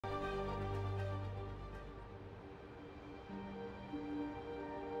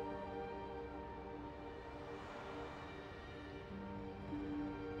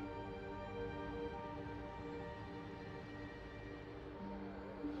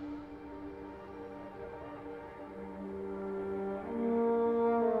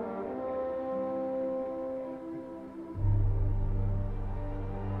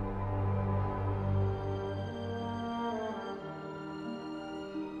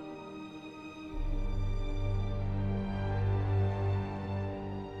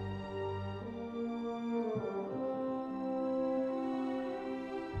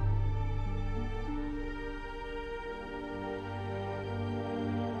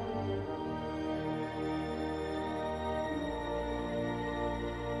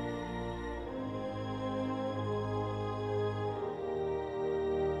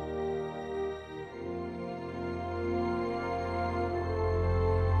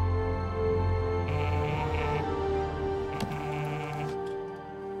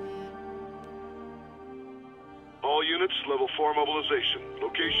units, level 4 mobilization.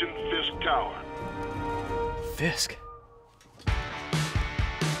 Location, FISK Tower. FISK?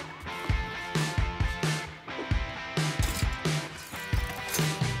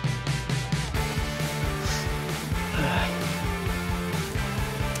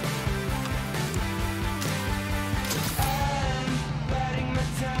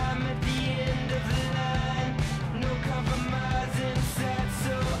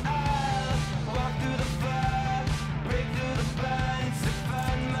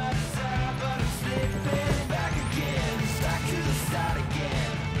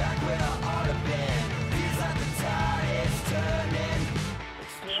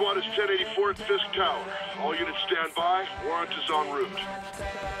 SWAT is 1084 at FISK Tower. All units stand by. Warrant is en route.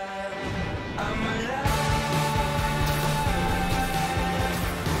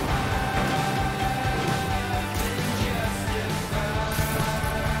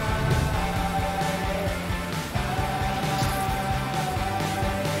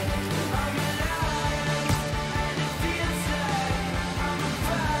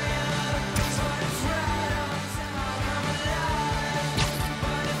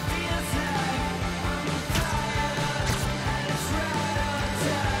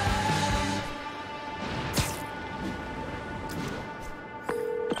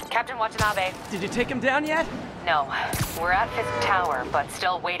 Captain Watanabe. Did you take him down yet? No. We're at FISK Tower, but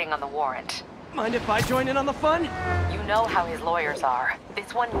still waiting on the warrant. Mind if I join in on the fun? You know how his lawyers are.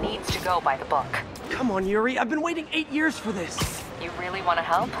 This one needs to go by the book. Come on, Yuri. I've been waiting 8 years for this. You really want to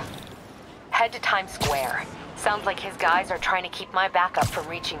help? Head to Times Square. Sounds like his guys are trying to keep my backup from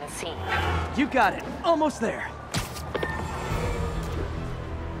reaching the scene. You got it. Almost there.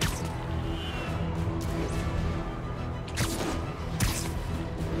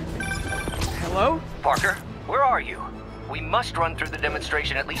 Hello? Parker, where are you? We must run through the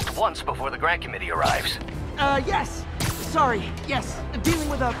demonstration at least once before the grant committee arrives. Yes. Sorry. Yes. Dealing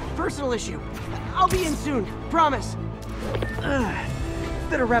with a personal issue. I'll be in soon. Promise.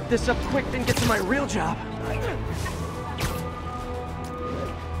 Better wrap this up quick than get to my real job.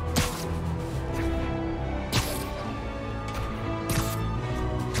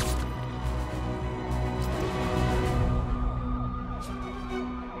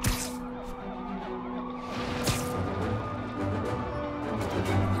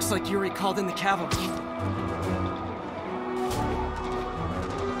 Looks like Yuri called in the cavalry.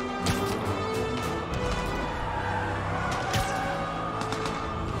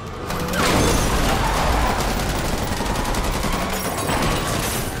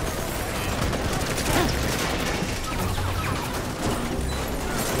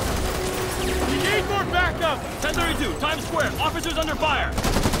 Need more backup! 1032, Times Square. Officers under fire.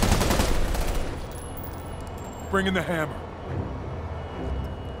 Bring in the hammer.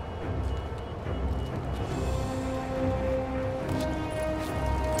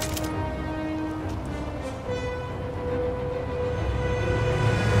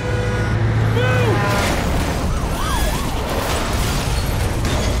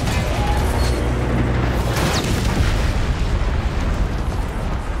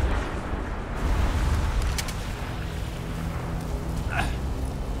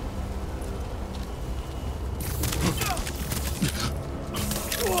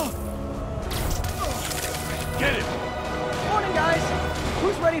 Get it! Morning, guys!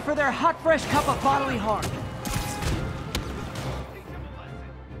 Who's ready for their hot, fresh cup of bodily harm?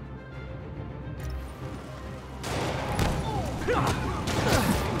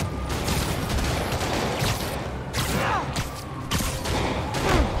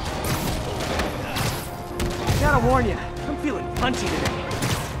 Gotta warn you, I'm feeling punchy today.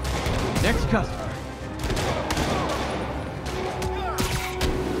 Next customer.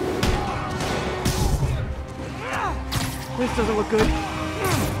 This doesn't look good.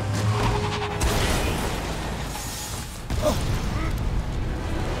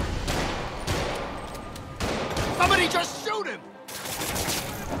 Somebody just shoot him!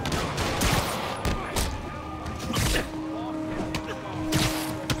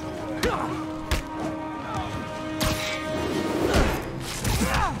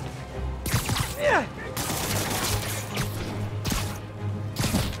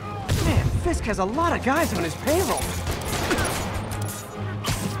 Man, FISK has a lot of guys on his payroll.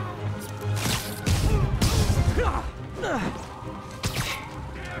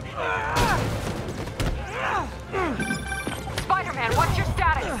 Spider-Man, what's your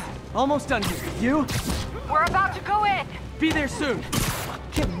status? Almost done here. You? We're about to go in. Be there soon.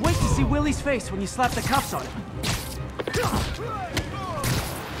 Can't wait to see Willie's face when you slap the cuffs on him.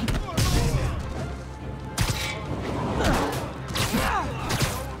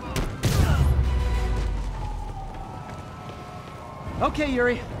 Okay,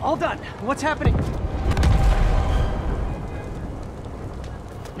 Yuri. All done. What's happening?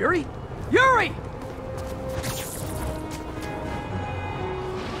 Yuri? Yuri!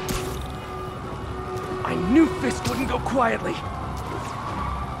 I knew FISK wouldn't go quietly.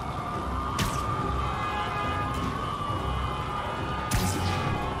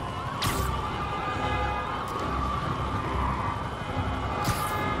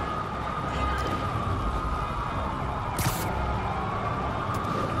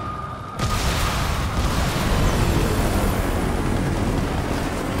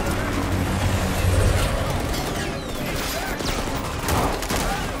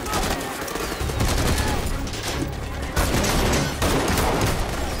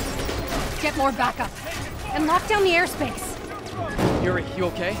 More backup. And lock down the airspace. Yuri, you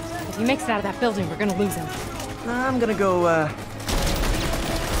okay? If he makes it out of that building, we're gonna lose him. I'm gonna go,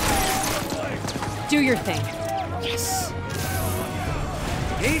 Do your thing. Yes!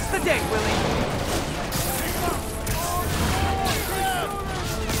 He's the day, Willie!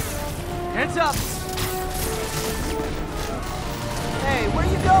 Heads up! Hey, where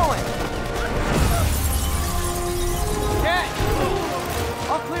are you going? Okay!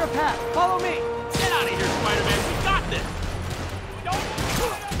 I'll clear a path. Follow me! Get out of here, Spider-Man. We got this.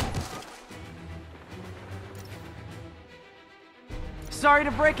 Sorry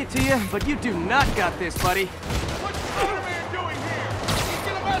to break it to you, but you do not got this, buddy. What's Spider-Man doing here? He's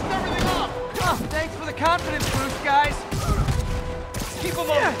gonna mess everything up! Oh, thanks for the confidence boost, guys. Keep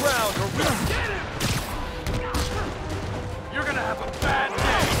him on the ground or we'll get him. You're gonna have a bad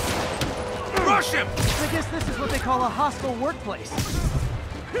day. Rush him! I guess this is what they call a hostile workplace.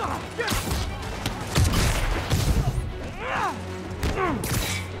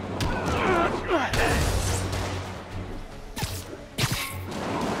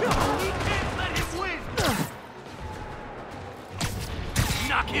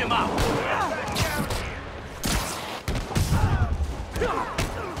 Knock him out!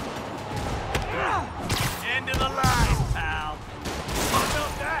 End of the line, pal. What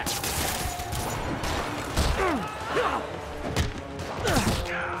about that?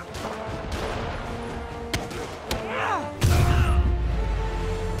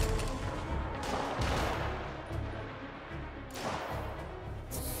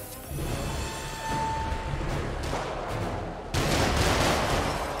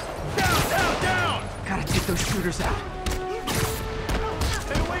 Gotta take those shooters out.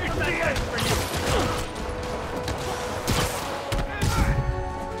 Stay away from that guy for you.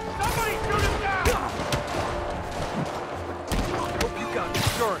 Somebody shoot him down! Hope you got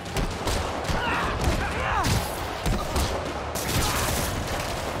insurance.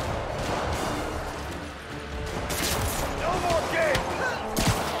 No more game!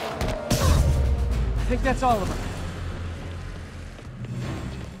 I think that's all of them.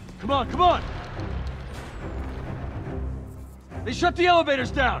 Come on, come on! They shut the elevators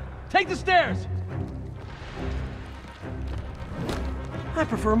down! Take the stairs! I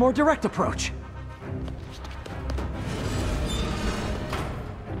prefer a more direct approach.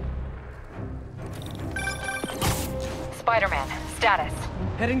 Spider-Man, status.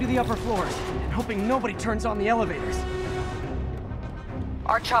 Heading to the upper floors, and hoping nobody turns on the elevators.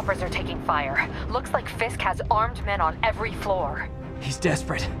 Our choppers are taking fire. Looks like FISK has armed men on every floor. He's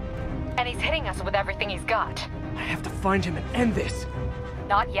desperate. And he's hitting us with everything he's got. I have to find him and end this.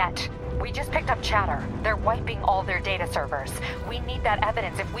 Not yet. We just picked up chatter. They're wiping all their data servers. We need that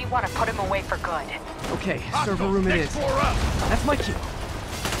evidence if we want to put him away for good. Okay, server room it is. That's my cue.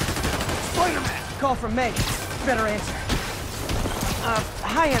 Spider-Man! Call from May. Better answer.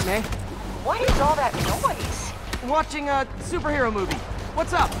 Hi, Aunt May. What is all that noise? Watching a superhero movie.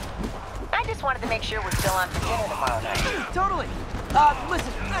 What's up? I just wanted to make sure we're still on for dinner tomorrow night. Totally.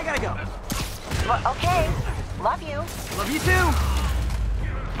 Listen, I gotta go. Well, okay. Love you. Love you too.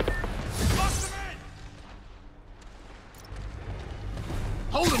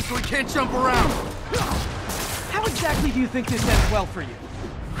 Hold him so he can't jump around! How exactly do you think this ends well for you?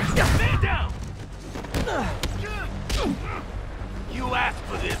 Stay down! You asked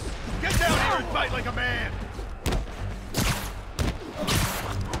for this! Get down here and fight like a man!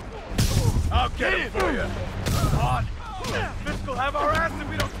 I'll get him for you! On! FISK will have our ass if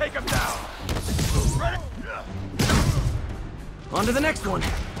we don't take him down! Ready? On to the next one.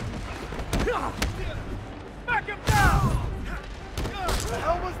 Back him down! What the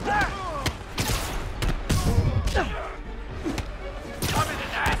hell was that? I'm in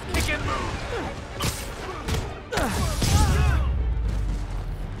an ass-kicking move!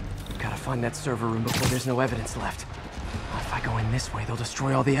 Gotta find that server room before there's no evidence left. If I go in this way, they'll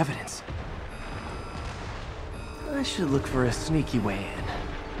destroy all the evidence. I should look for a sneaky way in.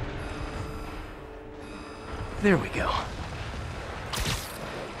 There we go.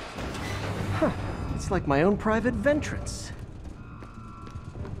 Huh. It's like my own private ventrance.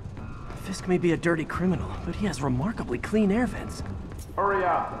 Fisk may be a dirty criminal, but he has remarkably clean air vents. Hurry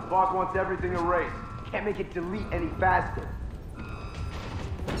up. The boss wants everything erased. Can't make it delete any faster.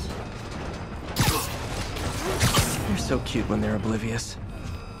 They're so cute when they're oblivious.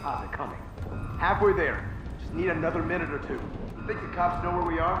 How's it coming? Halfway there. Just need another minute or two. Think the cops know where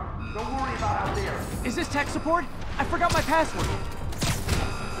we are? Don't worry about out there. Is this tech support? I forgot my password.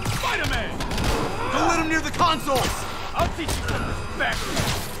 Spider-Man! Don't let him near the consoles! I'll teach you some respect.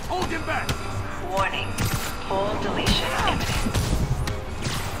 Hold him back. Warning. Full deletion imminent.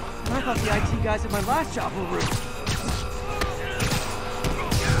 I thought the IT guys at my last job were rude.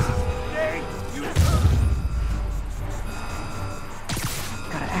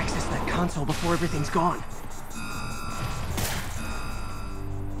 Gotta access that console before everything's gone.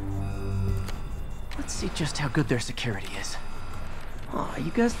 Let's see just how good their security is. Aw,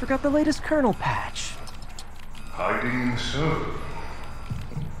 you guys forgot the latest kernel patch. Hiding so.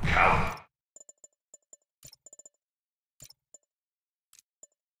 Count.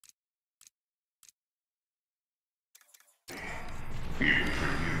 Even for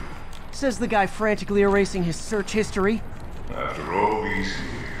you. Says the guy frantically erasing his search history. After all these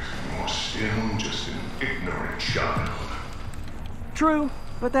years, you're still just an ignorant child. True,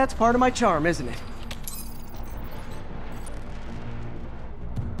 but that's part of my charm, isn't it?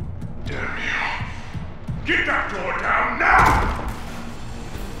 Damn you. Get that door down now!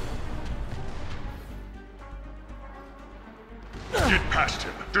 Get past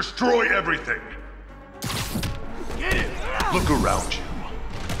him. Destroy everything. Get him! Look around you.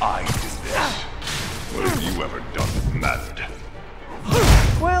 I did this. What have you ever done that mattered?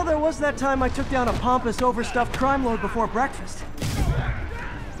 Well, there was that time I took down a pompous, overstuffed crime lord before breakfast.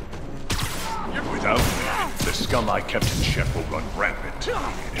 Without me, the scum I kept in check will run rampant. It'll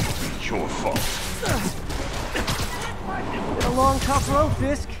be your fault. Been a long, tough road,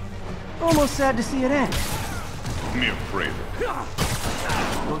 Fisk. Almost sad to see it end. Mere afraid.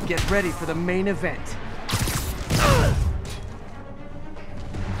 We'll get ready for the main event.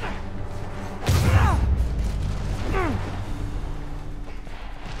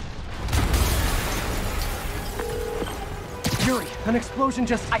 Yuri, an explosion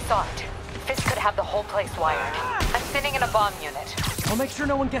just... I saw it. Fisk could have the whole place wired. I'm sitting in a bomb unit. I'll make sure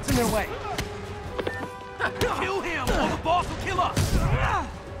no one gets in their way. Kill him, or the boss will kill us!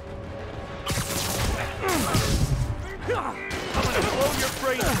 I'm gonna blow your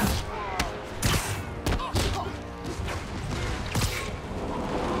brains out.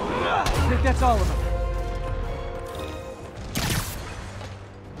 I think that's all of them.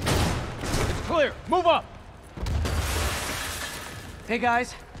 It's clear. Move up! Hey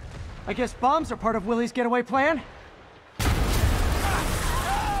guys, I guess bombs are part of Willie's getaway plan?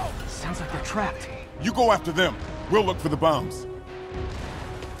 Sounds like they're trapped. You go after them. We'll look for the bombs.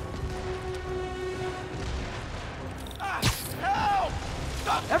 Help!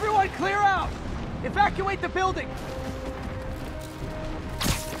 Everyone clear out! Evacuate the building!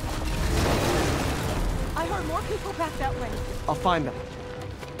 I heard more people back that way. I'll find them.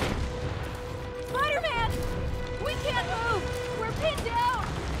 Spider-Man! We can't move! We're pinned down!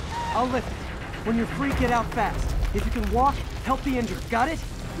 I'll lift it. When you're free, get out fast. If you can walk, help the injured. Got it?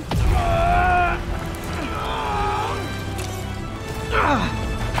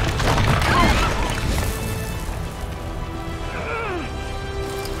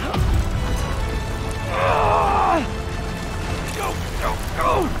 Go, go,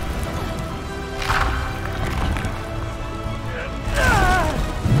 go!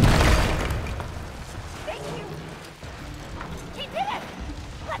 Thank you! He did it!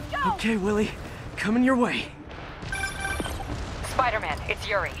 Let's go! Okay, Willie. Coming your way. Spider-Man, it's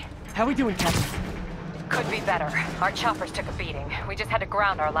Yuri. How we doing, Captain? Could be better. Our choppers took a beating. We just had to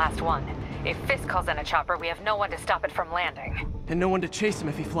ground our last one. If Fisk calls in a chopper, we have no one to stop it from landing. And no one to chase him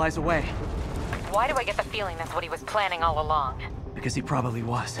if he flies away. Why do I get the feeling that's what he was planning all along? Because he probably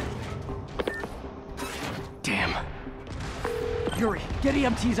was. Damn. Yuri, get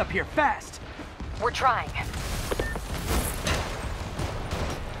EMTs up here, fast! We're trying.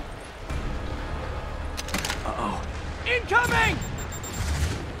 Uh-oh. Incoming!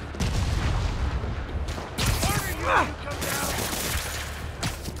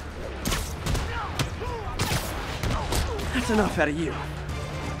 That's enough out of you.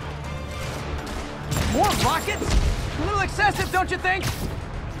 More rockets? A little excessive, don't you think?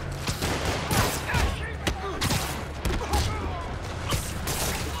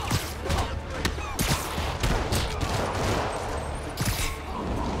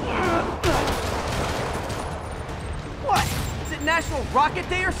 Rocket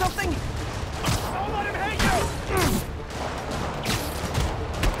Day or something? Don't let him hit you!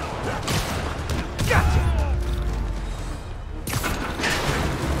 Gotcha!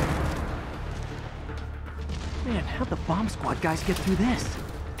 Man, how'd the bomb squad guys get through this?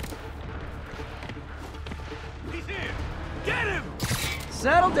 He's here! Get him!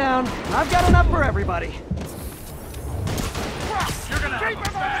 Settle down. I've got enough for everybody. You're gonna keep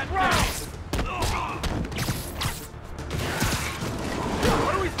him on the ground!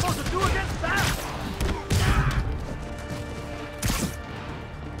 What are we supposed to do against that?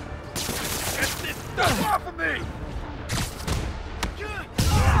 Get this stuff off of me!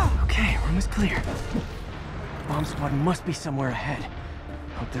 Okay, room is clear. Bomb squad must be somewhere ahead.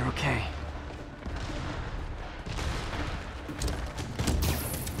 Hope they're okay.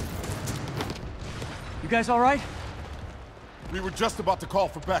 You guys all right? We were just about to call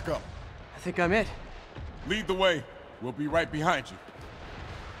for backup. I think I'm it. Lead the way. We'll be right behind you.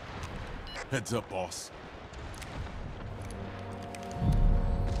 Heads up, boss.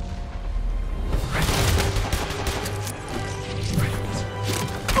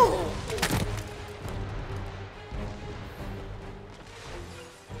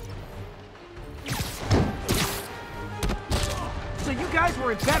 So you guys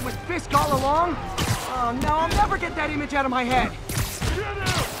were in bed with FISK all along? Oh no, I'll never get that image out of my head.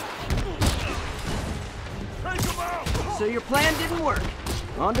 So your plan didn't work.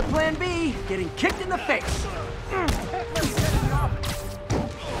 On to plan B, getting kicked in the face.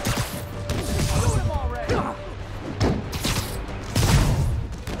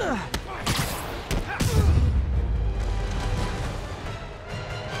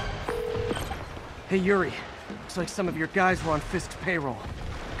 Hey Yuri, looks like some of your guys were on FISK's payroll.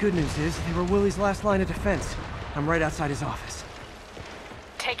 Good news is, they were Willie's last line of defense. I'm right outside his office.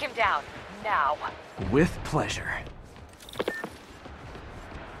 Take him down, now. With pleasure.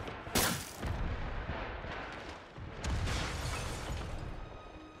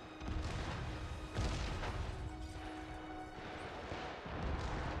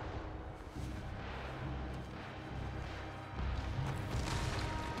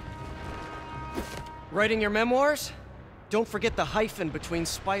 Writing your memoirs? Don't forget the hyphen between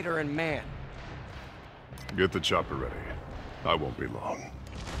spider and man. Get the chopper ready. I won't be long.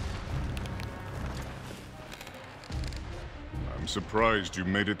 I'm surprised you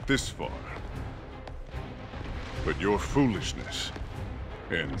made it this far. But your foolishness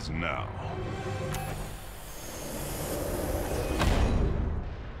ends now.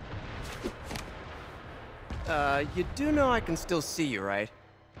 You do know I can still see you, right?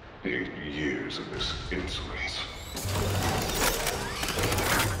 8 years of this insolence.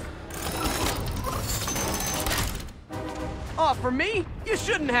 Oh, for me? You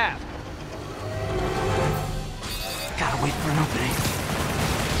shouldn't have! Gotta wait for an opening.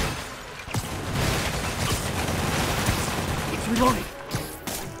 It's reloading.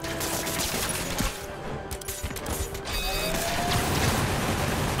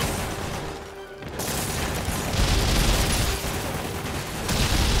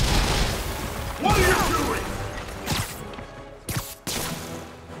 What are you doing?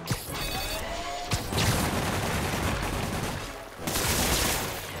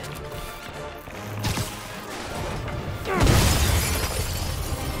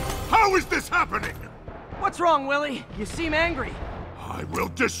 How is this happening? What's wrong, Willie? You seem angry. I will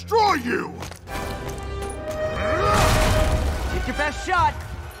destroy you! Take your best shot.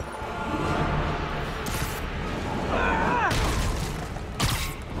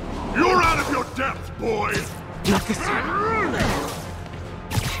 You're out of your depth, boy! Not this time.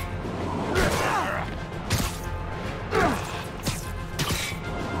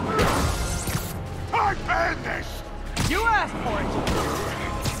 I banned this! You asked for it.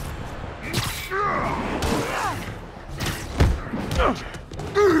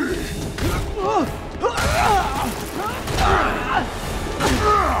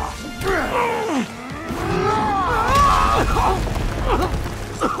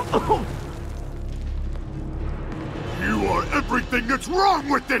 You are everything that's wrong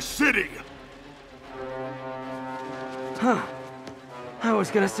with this city! Huh. I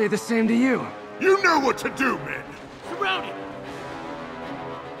was gonna say the same to you. You know what to do, men! Surround him!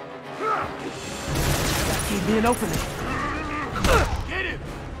 Gave me an opening. Get him!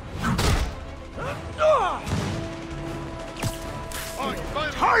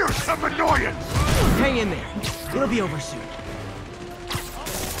 Tiresome annoyance! Hang in there. It'll be over soon.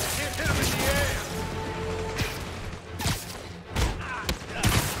 Hit him in the air!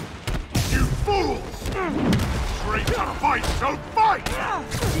 You fools! Trained to fight, don't fight!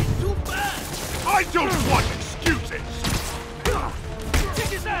 He's too fast! I don't want excuses!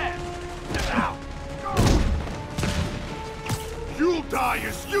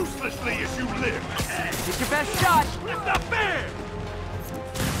 as uselessly as you live! Take your best shot! It's not fair!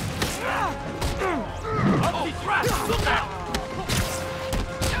 Up the trash! Look out!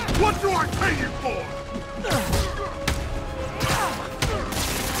 What do I pay you for?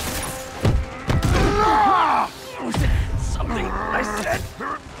 Was it something I said?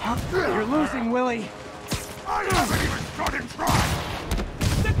 You're losing, Willie. I haven't even started trying!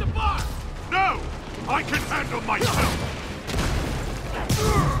 Set the bar! No! I can handle myself!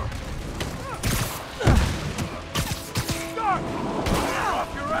 Stop!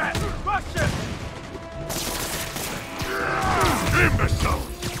 Off your ass! Rush him! Imbeciles!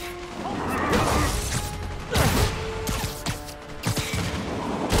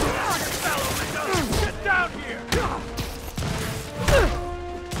 Get down here!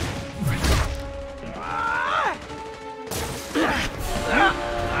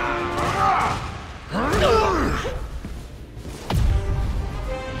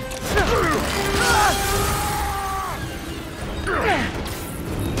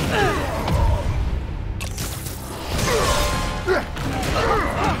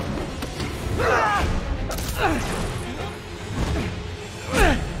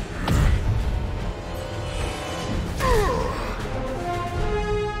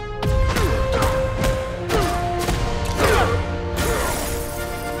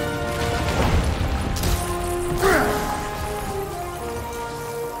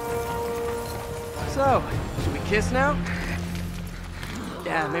 So, should we kiss now?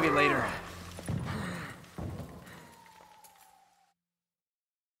 Yeah, maybe later.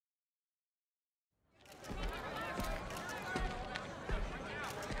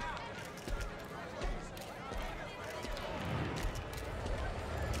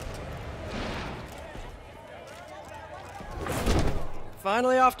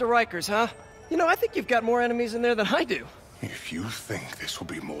 Finally off to Rikers, huh? You know, I think you've got more enemies in there than I do. If you think this will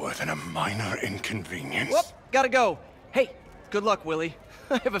be more than a minor inconvenience... Whoop, gotta go. Hey, good luck, Willie.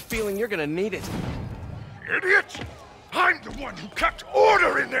 I have a feeling you're gonna need it. Idiot! I'm the one who kept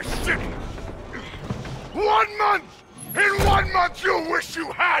order in this city! 1 month! In 1 month you'll wish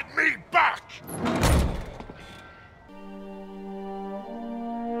you had me back!